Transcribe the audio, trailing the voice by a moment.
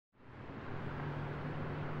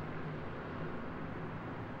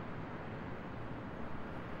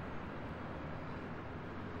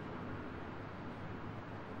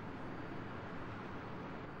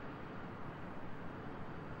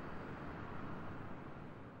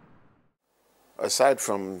aside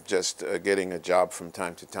from just getting a job from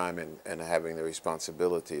time to time and having the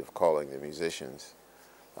responsibility of calling the musicians,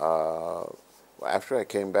 after I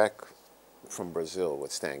came back from Brazil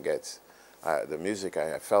with Stan Getz, the music,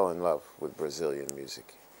 I fell in love with Brazilian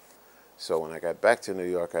music. So when I got back to New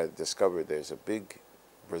York, I discovered there's a big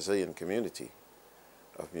Brazilian community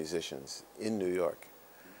of musicians in New York.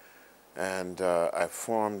 And I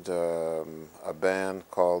formed a band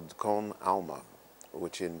called Com Alma,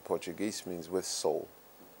 which in Portuguese means with soul.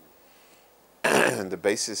 And the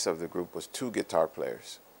basis of the group was 2 guitar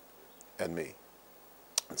players and me.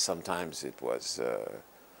 And sometimes it was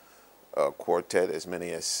a quartet, as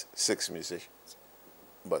many as 6 musicians.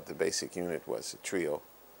 But the basic unit was a trio,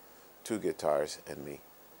 2 guitars and me.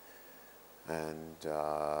 And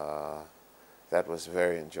that was a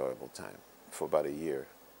very enjoyable time. For about a year,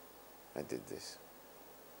 I did this.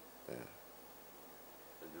 Yeah.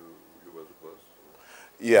 And you was the boss?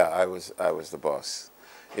 Yeah, I was the boss.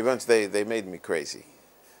 Eventually, they made me crazy.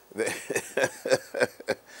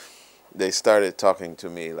 They started talking to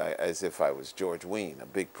me like as if I was George Wein, a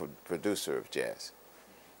big producer of jazz.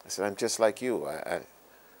 I said, I'm just like you.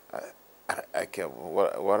 I can't.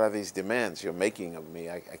 What are these demands you're making of me?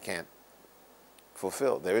 I can't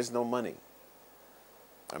fulfill. There is no money.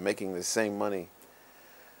 I'm making the same money,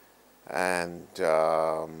 and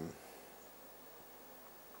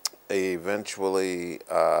eventually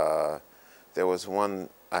there was one.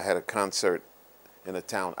 I had a concert in a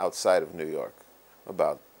town outside of New York,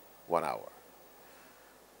 about 1 hour.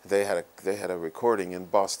 They had a recording in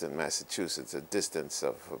Boston, Massachusetts, a distance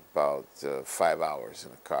of about 5 hours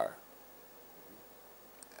in a car.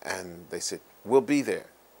 And they said, we'll be there.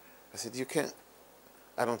 I said, you can't.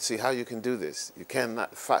 I don't see how you can do this. You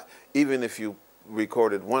cannot. Even if you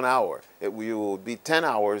recorded 1 hour, you would be 10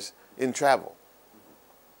 hours in travel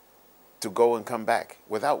to go and come back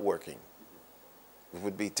without working. It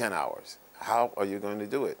would be 10 hours. How are you going to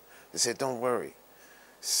do it? They said, don't worry.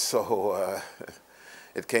 So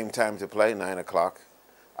it came time to play, 9 o'clock.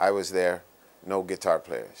 I was there, no guitar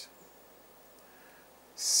players.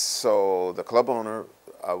 So the club owner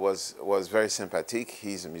was very sympathetic.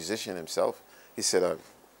 He's a musician himself. He said,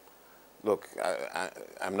 look,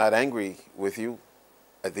 I'm not angry with you.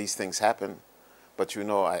 These things happen, but you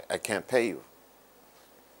know I can't pay you.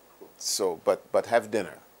 So, but have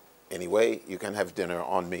dinner. Anyway, you can have dinner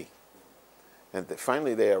on me. And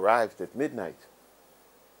finally they arrived at midnight.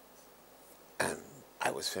 And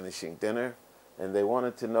I was finishing dinner, and they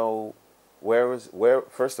wanted to know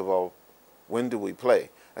first of all, when do we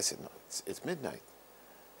play? I said, no, it's midnight.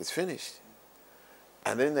 It's finished.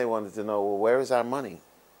 And then they wanted to know, well, where is our money?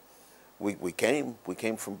 We came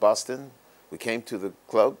from Boston. We came to the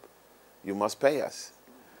club. You must pay us.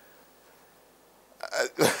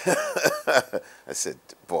 I said,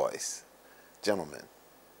 boys, gentlemen.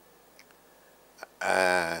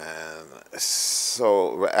 And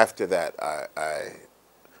so after that,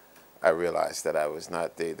 I realized that I was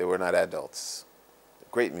not. They were not adults.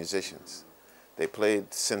 Great musicians. They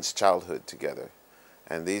played since childhood together,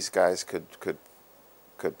 and these guys could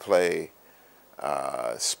play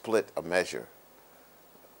split a measure.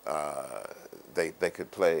 They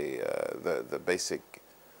could play the basic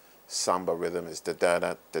samba rhythm is da da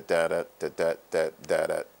da da da da da da da da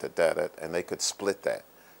da da da, and they could split that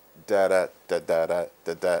da da da da da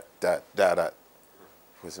da da da da da.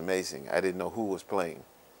 It was amazing. I didn't know who was playing,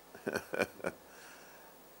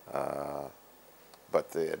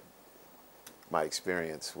 but my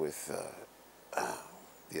experience with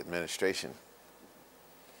the administration.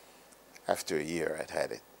 After a year, I'd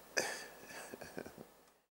had it.